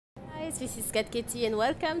guys, this is CatKetty and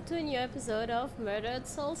welcome to a new episode of Murdered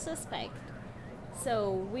Soul Suspect.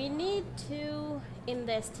 So we need to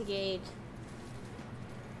investigate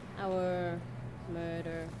our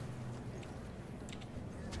murder.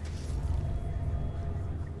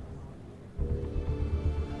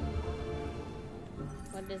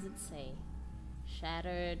 What does it say?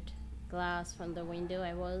 Shattered glass from the window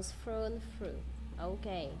I was thrown through.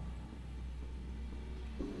 Okay.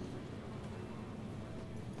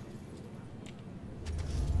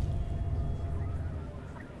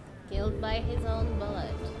 Killed by his own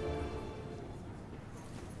bullet.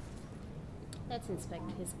 Let's inspect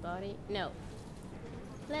his body. No.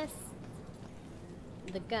 Let's...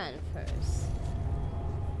 the gun first.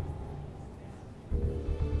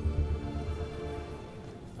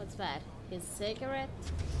 What's that? His cigarette?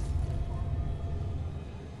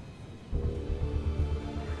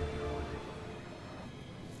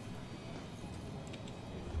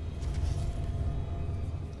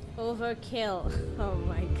 Overkill. Oh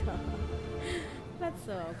my god. That's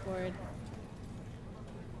so awkward.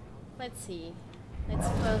 Let's see. Let's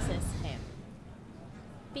process him.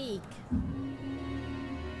 Peek.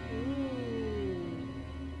 Ooh.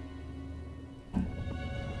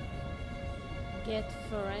 Get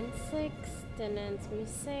forensics. Tenants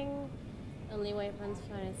missing. Only weapons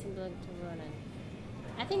financing belong to Ronan.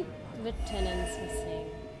 I think the tenant's missing.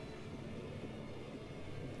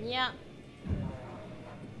 Yeah.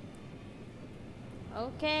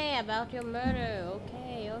 Okay, about your murder.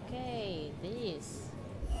 Okay. This.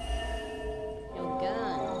 Your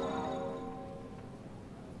gun.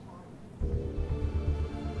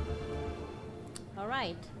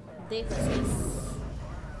 Alright. This is...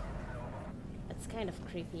 that's kind of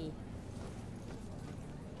creepy.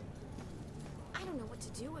 I don't know what to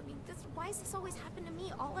do. I mean, why does this always happen to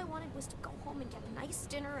me? All I wanted was to go home and get a nice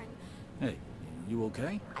dinner and... Hey, you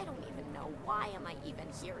okay? I don't even know. Why am I even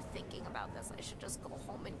here thinking about this? I should just go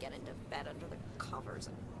home and get into bed under the covers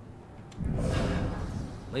and...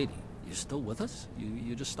 Lady, you still with us?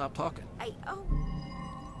 You just stopped talking. Oh...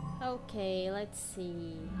 Okay, let's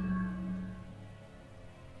see.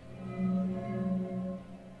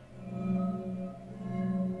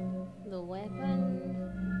 The weapon...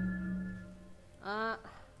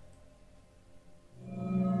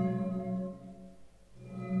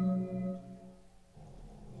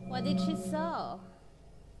 What did she saw?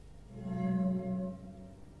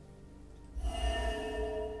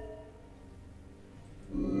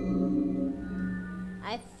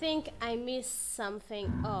 I think I missed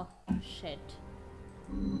something. Oh, shit.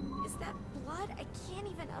 Is that blood? I can't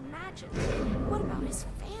even imagine. What about his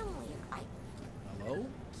family? I Hello?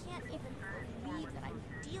 can't even believe that I'm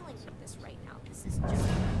dealing with this right now. This is just...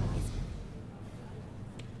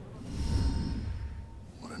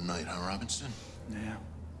 What a night, huh, Robinson? Yeah.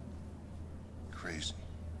 Crazy.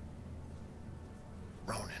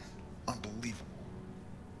 Ronan, unbelievable.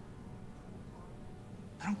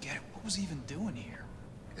 I don't get it. What was he even doing here?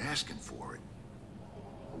 Asking for it.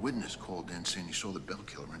 A witness called in saying he saw the Bell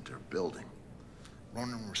Killer enter a building.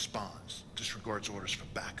 Ronan responds, disregards orders for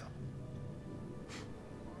backup.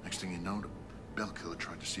 Next thing you know, the Bell Killer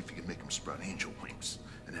tried to see if he could make him sprout angel wings.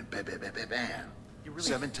 And then bam, bam, bam, bam, bam. You really...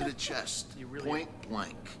 7 to the chest. You really... Point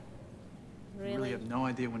blank. You really have no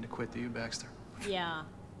idea when to quit, do you, Baxter? Yeah.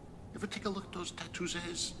 You ever take a look at those tattoos of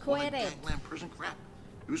his? Quit All that it. gangland prison crap?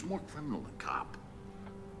 He was more criminal than cop.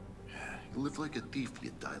 Yeah, you live like a thief,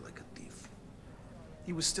 you die like a thief.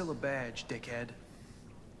 He was still a badge, dickhead.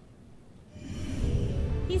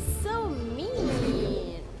 He's so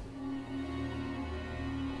mean.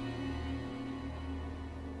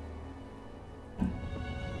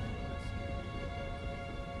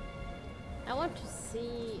 I want to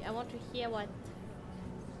see, I want to hear what...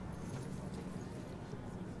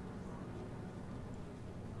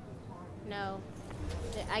 No,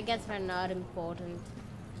 I guess they're not important.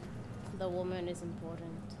 The woman is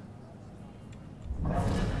important.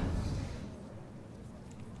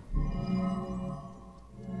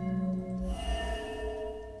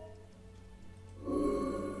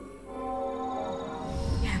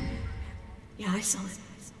 Yeah, I saw it.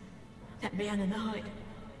 That man in the hood.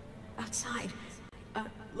 Outside.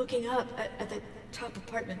 Looking up at the top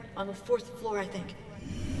apartment on the 4th floor, I think.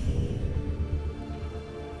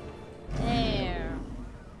 There.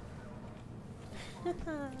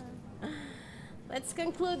 Let's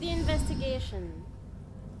conclude the investigation.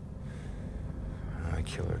 The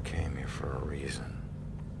killer came here for a reason.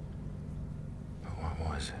 But what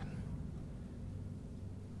was it?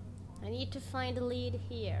 I need to find a lead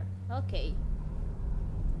here. Okay.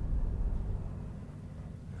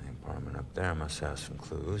 The apartment up there must have some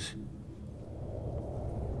clues.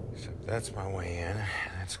 So that's my way in,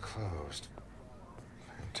 and it's closed.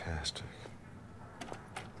 Fantastic.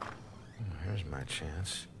 Well, here's my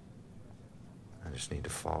chance. I just need to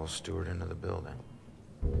follow Stewart into the building.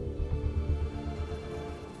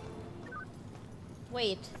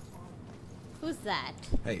 Wait. Who's that?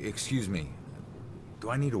 Hey, excuse me.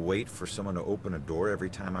 Do I need to wait for someone to open a door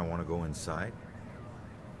every time I want to go inside?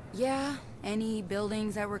 Yeah, any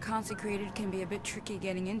buildings that were consecrated can be a bit tricky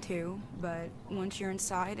getting into, but once you're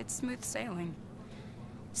inside, it's smooth sailing.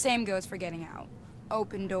 Same goes for getting out.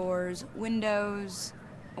 Open doors, windows,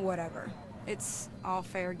 whatever. It's all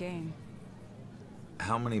fair game.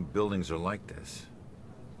 How many buildings are like this?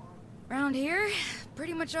 Around here,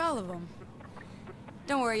 pretty much all of them.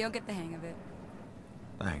 Don't worry, you'll get the hang of it.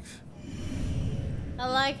 Thanks. I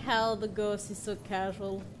like how the ghost is so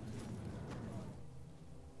casual.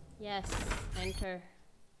 Yes, enter.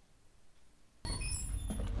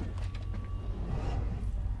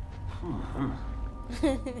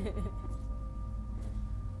 Hey,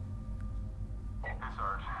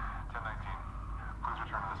 Sarge. 1019. Please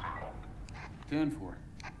return to the scene. 10-4.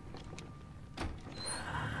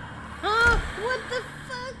 Ah! What the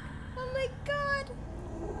fuck? Oh my god!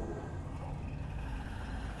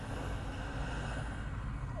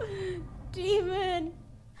 Demon!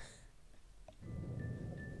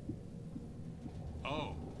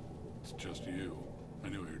 Oh, it's just you. I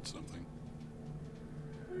knew I heard something.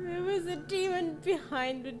 There was a demon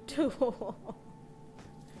behind the door.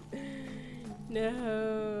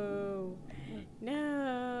 No.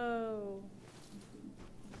 No.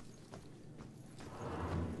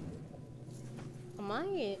 Am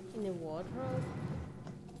I in the wardrobe?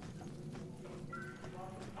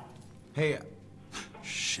 Hey,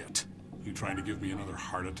 Shit. You trying to give me another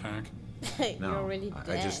heart attack? No, You're really I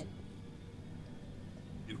dead. just...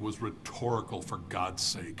 It was rhetorical, for God's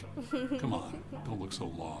sake. Come on, don't look so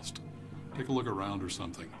lost. Take a look around or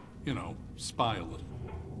something. You know, spy a little.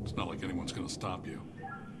 It's not like anyone's gonna stop you.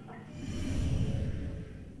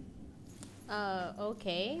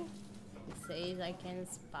 Okay. It says I can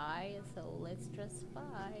spy, so let's just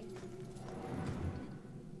spy.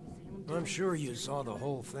 I'm sure you saw the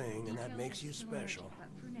whole thing, and that makes you special.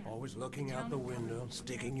 Always looking out the window,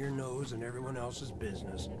 sticking your nose in everyone else's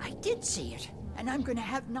business. I did see it, and I'm gonna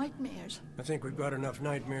have nightmares. I think we've got enough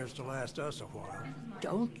nightmares to last us a while.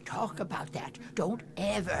 Don't talk about that. Don't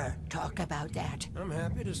ever talk about that. I'm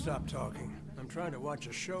happy to stop talking. I'm trying to watch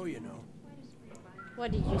a show, you know.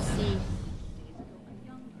 What did you see?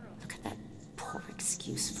 Look at that poor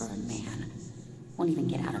excuse for a man. Won't even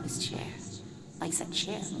get out of his chair. Likes that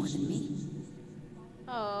chair more than me.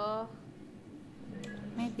 Oh.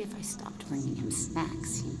 Maybe if I stopped bringing him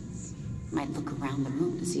snacks, he might look around the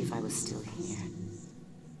room to see if I was still here.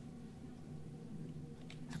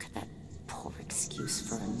 Look at that poor excuse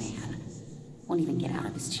for a man. Won't even get out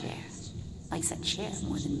of his chair. Likes that chair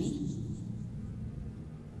more than me.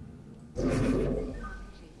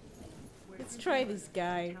 Let's try this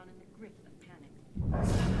guy.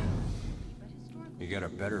 You get a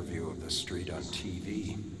better view of the street on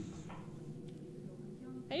TV.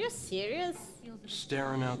 Are you serious?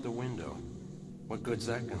 Staring out the window. What good's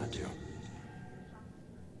that gonna do?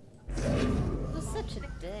 You're such a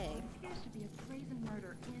dick. Appears to be a brazen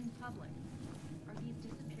murder in public. Are these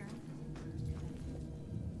disappearances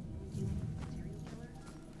dealing with a serial killer?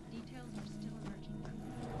 Details are still emerging.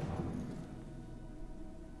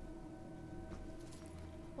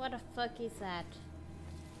 What the fuck is that?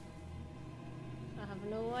 I have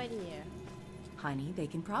no idea. Honey, they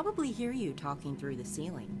can probably hear you talking through the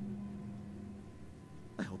ceiling.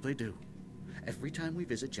 I hope they do. Every time we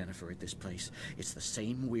visit Jennifer at this place, it's the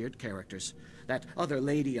same weird characters. That other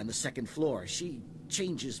lady on the second floor, she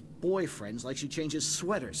changes boyfriends like she changes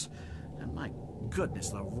sweaters. And my goodness,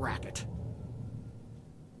 the racket.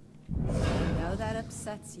 I know that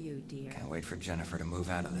upsets you, dear. Can't wait for Jennifer to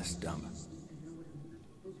move out of this dump.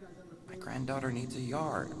 My granddaughter needs a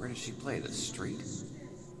yard. Where does she play? The street?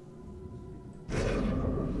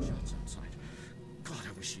 Shots outside. God,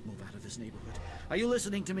 I wish she'd move out of this neighborhood. Are you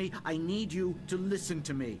listening to me? I need you to listen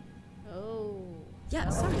to me. Oh. Yeah,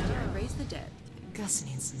 sorry, dear. Raise the dead. Gus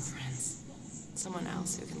needs some friends. Someone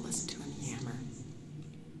else who can listen to him yammer.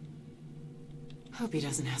 Hope he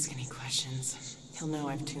doesn't ask any questions. He'll know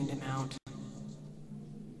I've tuned him out.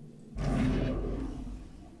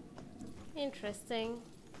 Interesting.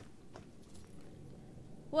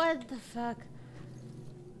 What the fuck?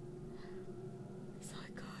 I saw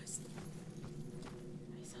a ghost.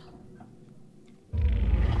 I saw.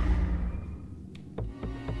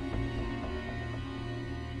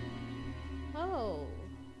 Oh.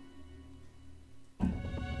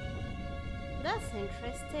 That's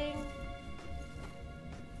interesting.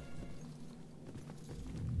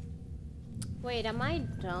 Wait, am I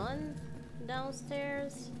done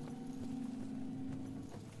downstairs?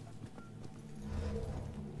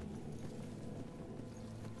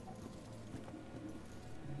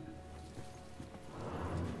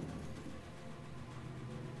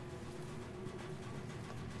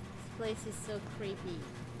 This place is so creepy.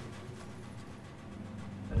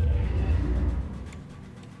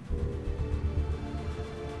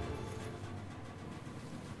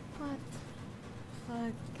 What the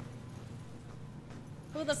fuck?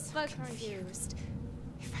 Who the fuck are you?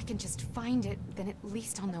 If I can just find it, then at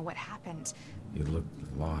least I'll know what happened. You look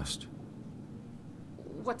lost.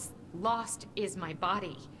 What's lost is my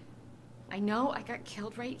body. I know I got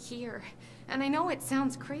killed right here. And I know it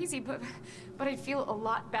sounds crazy, but I'd feel a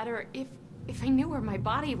lot better if I knew where my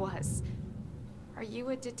body was. Are you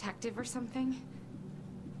a detective or something?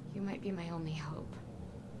 You might be my only hope.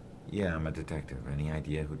 Yeah, I'm a detective. Any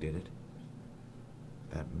idea who did it?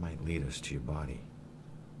 That might lead us to your body.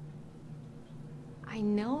 I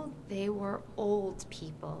know they were old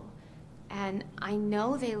people, and I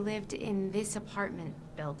know they lived in this apartment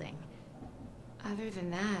building. Other than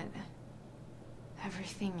that,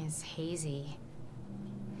 everything is hazy.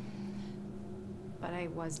 But I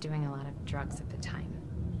was doing a lot of drugs at the time.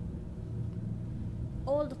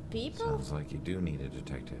 Old people? Sounds like you do need a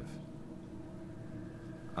detective.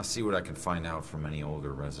 I'll see what I can find out from any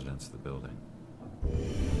older residents of the building.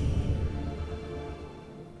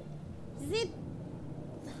 Is it...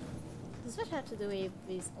 Does that have to do with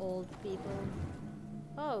these old people?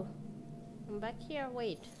 Oh, I'm back here.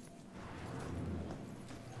 Wait.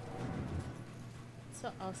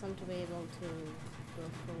 So awesome to be able to go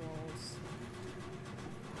through walls.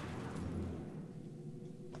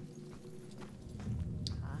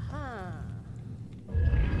 Aha.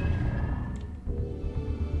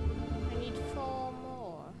 I need 4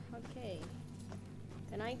 more. Okay.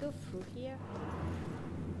 Can I go through here?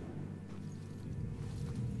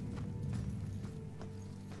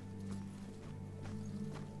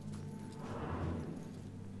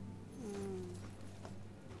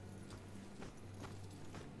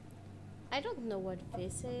 I don't know what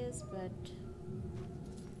this is, but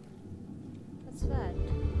what's that?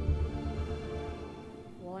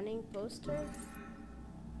 Warning poster?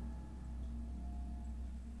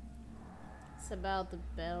 It's about the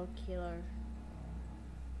bell killer.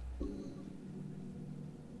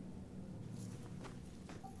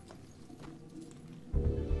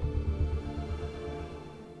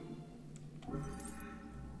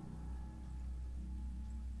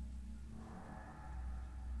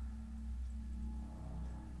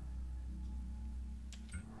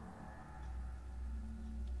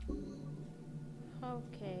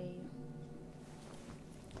 Okay.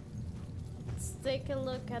 Let's take a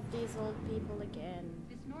look at these old people again.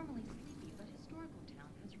 This normally sleepy but historical town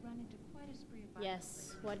has run into quite a spree of violence.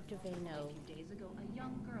 Yes, what do they know? A few days ago, a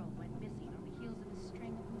young girl went missing on the heels of a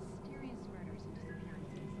string of mysterious murders and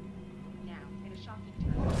disappearances. Now, in a shocking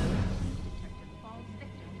turn, a police detective falls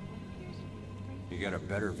victim to what appears to be a crazy... You get a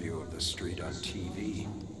better view of the street on TV.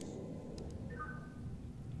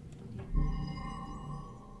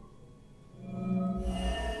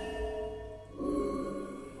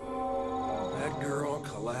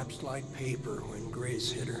 Collapsed like paper when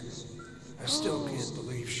Grace hit her. I still can't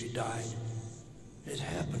believe she died. It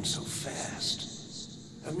happened so fast.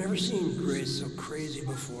 I've never seen Grace so crazy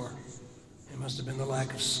before. It must have been the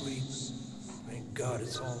lack of sleep. Thank God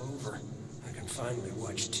it's all over. I can finally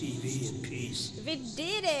watch TV in peace. We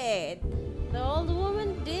did it! The old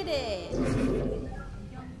woman did it!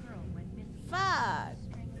 Fuck!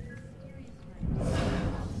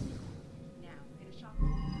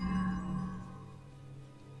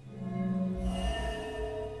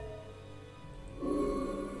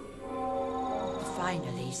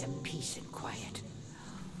 Finally, some peace and quiet.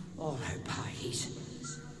 All her parties.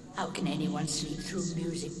 How can anyone sleep through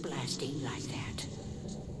music blasting like that?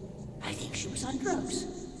 I think she was on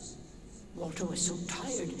drugs. Walter was so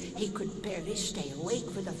tired, he could barely stay awake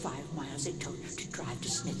for the 5 miles it took to drive to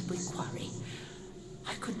Smithwood Quarry.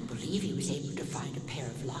 I couldn't believe he was able to find a pair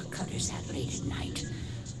of lock cutters that late at night.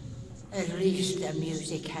 At least the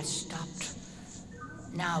music has stopped.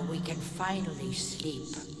 Now we can finally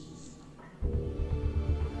sleep.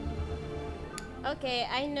 Okay,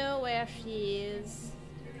 I know where she is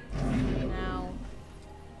now,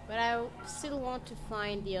 but I still want to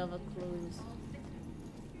find the other clues.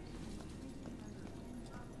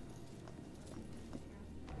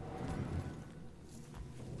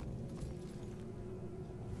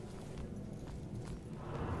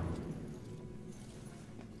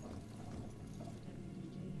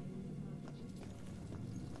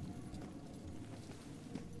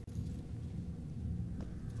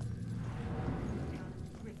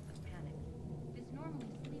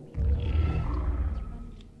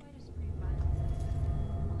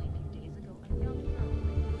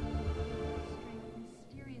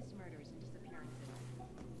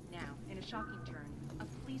 shocking turn, a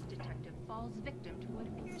police detective falls victim to what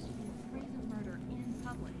appears to be a brazen murder in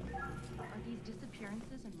public. Are these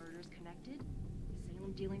disappearances and murders connected? Is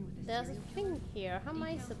Salem dealing with a There's a serial thing killer? here. How am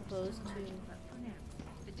I Details are supposed still to emerging, but for now,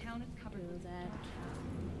 the town is covered do with that?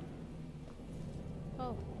 dark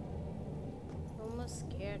Oh, almost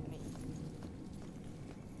scared me.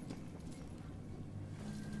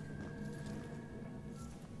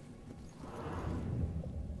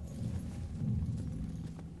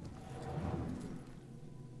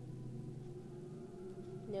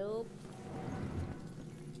 Nope.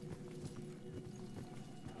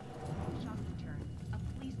 shocking turn, a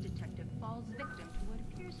police detective falls victim to what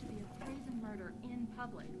appears to be a brazen murder in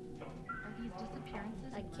public. Are these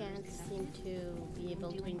disappearances I and can't murders seem connected? to be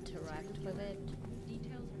able to interact with it.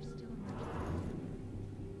 Details are still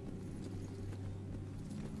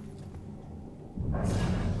emerging.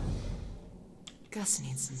 Gus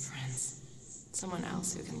needs some friends. Someone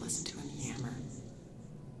else who can listen to him yammer.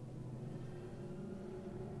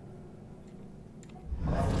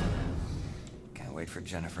 Can't wait for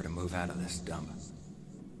Jennifer to move out of this dump.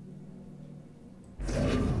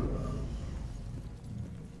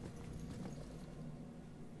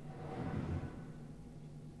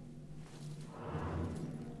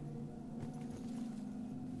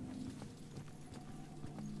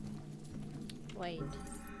 Wait.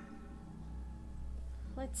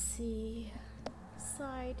 Let's see.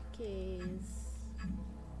 Side case.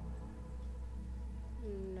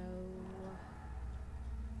 No.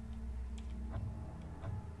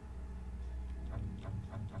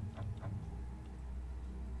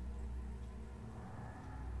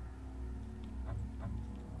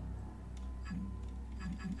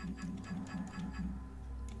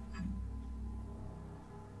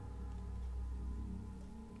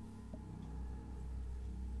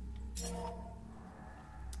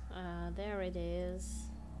 There it is.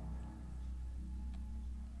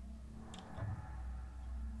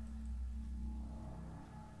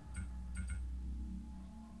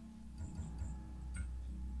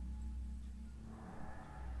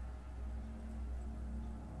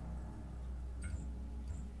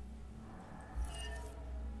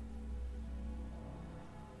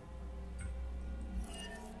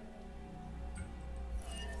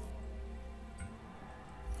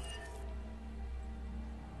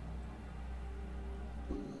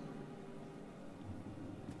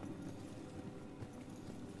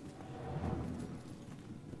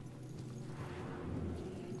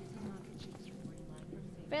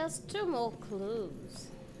 There's 2 more clues.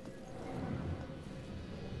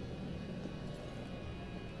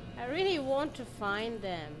 I really want to find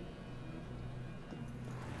them.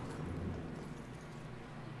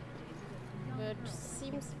 But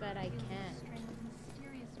seems that I can't.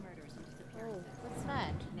 Oh, what's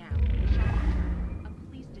that? Now, a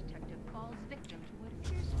police detective falls victim to what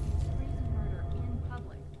appears to be a brazen murder in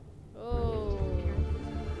public. Oh.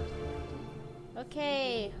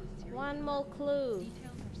 Okay, 1 more clue.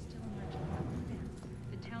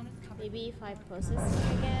 Maybe if I process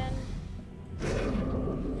it again.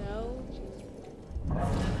 No.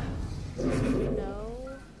 No.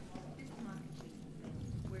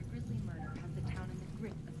 Where grisly murder has the town in the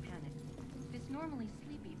grip of panic. This normally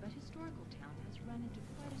sleepy but historical town has run into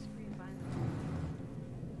quite a spree of violence.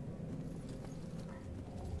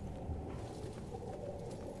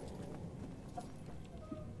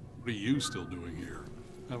 What are you still doing here?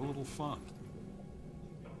 Have a little fun.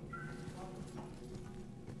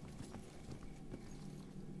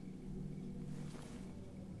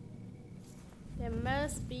 There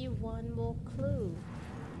must be 1 more clue.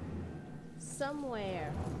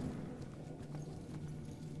 Somewhere.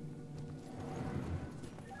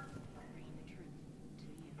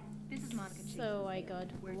 This is Monica Chase. So I got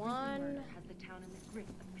Where 1, has the town in the grip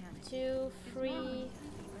of panic. 2, 3.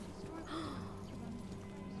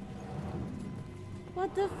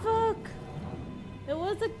 What the fuck? There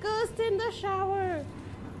was a ghost in the shower.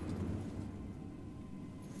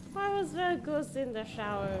 Why was there a ghost in the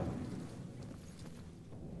shower?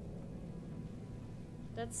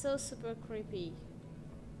 That's so super creepy.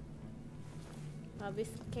 I'll be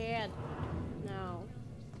scared now.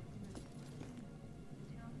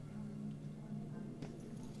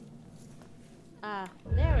 Ah,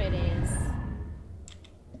 there it is.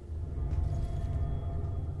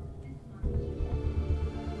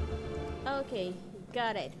 Okay,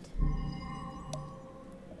 got it.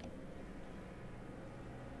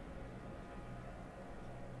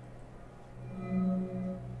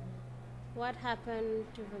 What happened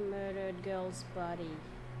to the murdered girl's body?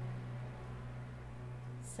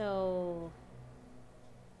 So...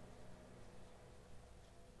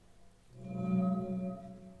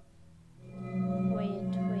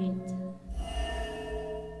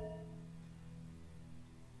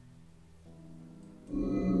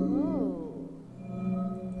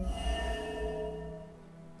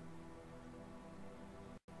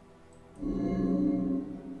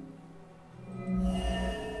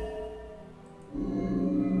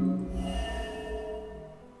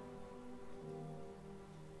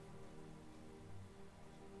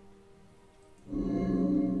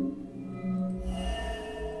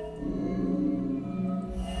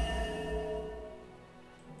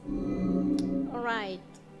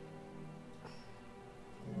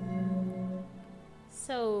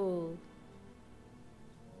 Oh.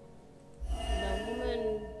 The woman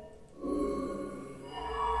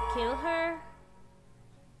kill her?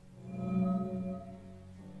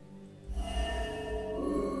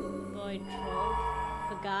 Boy drove,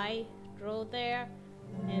 the guy drove there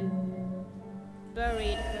and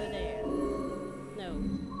buried her there. No,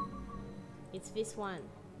 it's this one.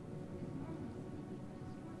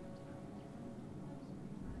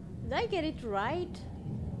 Did I get it right?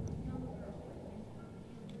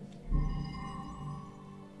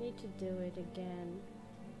 Need to do it again.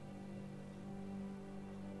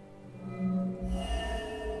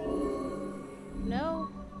 No.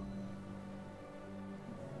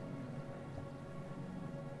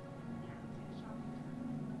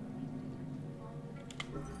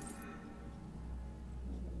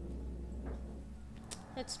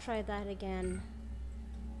 Let's try that again.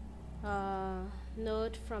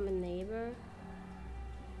 Note from a neighbor.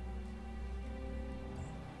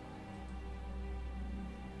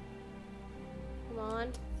 Come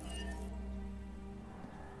on.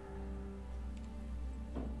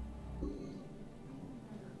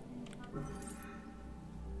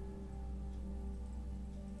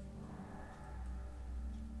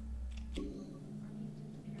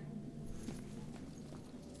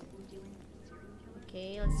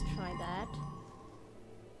 Okay, let's try that.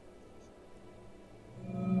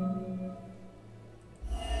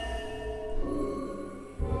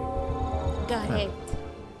 Got it.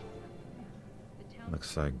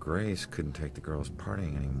 Looks like Grace couldn't take the girls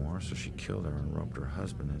partying anymore, so she killed her and roped her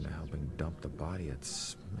husband into helping dump the body at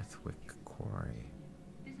Smithwick Quarry.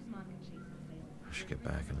 I should get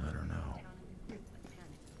back and let her know.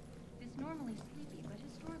 This normally sleepy but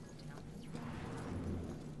historical town has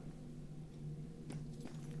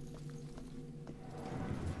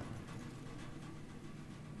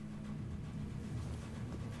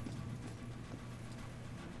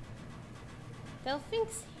There are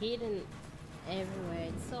things hidden everywhere.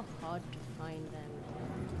 It's so hard to find them.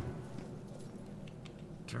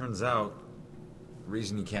 Turns out, the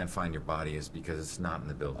reason you can't find your body is because it's not in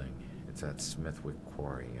the building. It's at Smithwick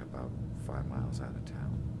Quarry, about 5 miles out of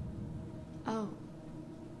town. Oh.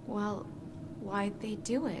 Well, why'd they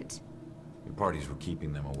do it? Your parties were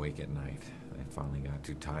keeping them awake at night. They finally got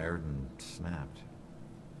too tired and snapped.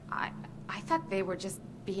 I thought they were just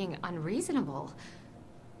being unreasonable.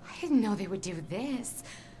 I didn't know they would do this.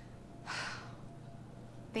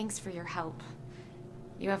 Thanks for your help.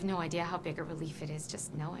 You have no idea how big a relief it is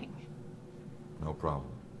just knowing. No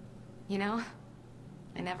problem. You know,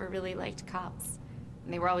 I never really liked cops.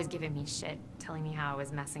 And they were always giving me shit, telling me how I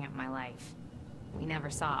was messing up my life. We never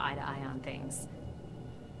saw eye to eye on things.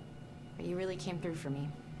 But you really came through for me.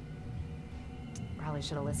 Probably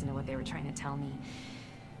should have listened to what they were trying to tell me.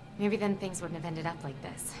 Maybe then things wouldn't have ended up like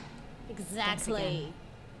this. Exactly.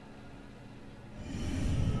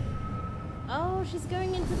 Oh, she's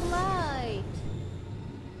going into the light.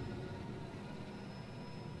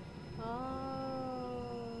 Oh.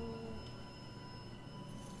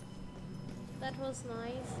 That was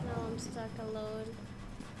nice. Now I'm stuck alone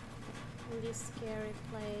in this scary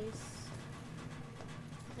place.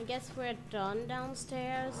 I guess we're done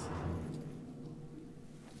downstairs.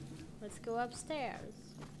 Let's go upstairs.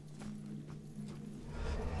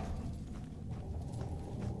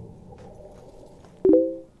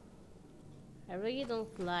 I really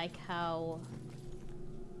don't like how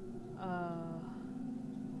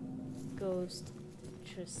Ghost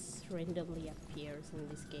just randomly appears in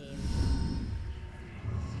this game.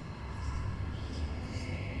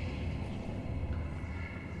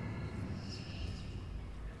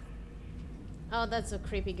 Oh, that's a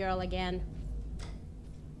creepy girl again.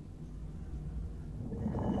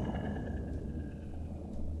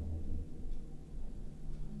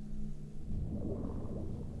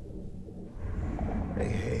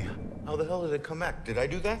 Hey, how the hell did it come back? Did I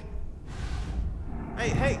do that?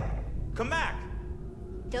 Hey, come back!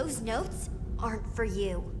 Those notes aren't for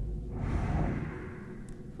you.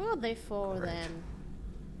 Who are they for then?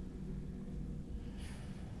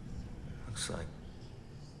 Looks like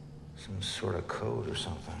some sort of code or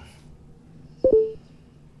something.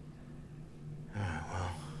 Alright,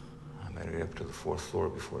 well, I'm headed up to the 4th floor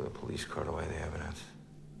before the police cart away the evidence.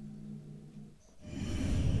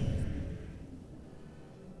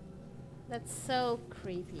 That's so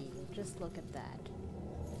creepy. Just look at that.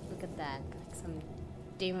 Look at that. Like some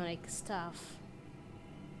demonic stuff.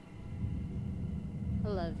 I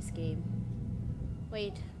love this game.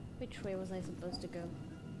 Wait, which way was I supposed to go?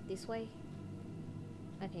 This way?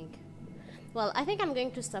 I think. Well, I think I'm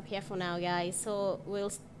going to stop here for now, guys. So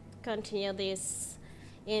we'll continue this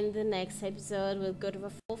In the next episode, we'll go to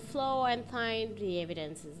the full floor and find the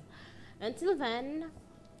evidences. Until then,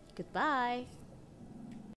 goodbye.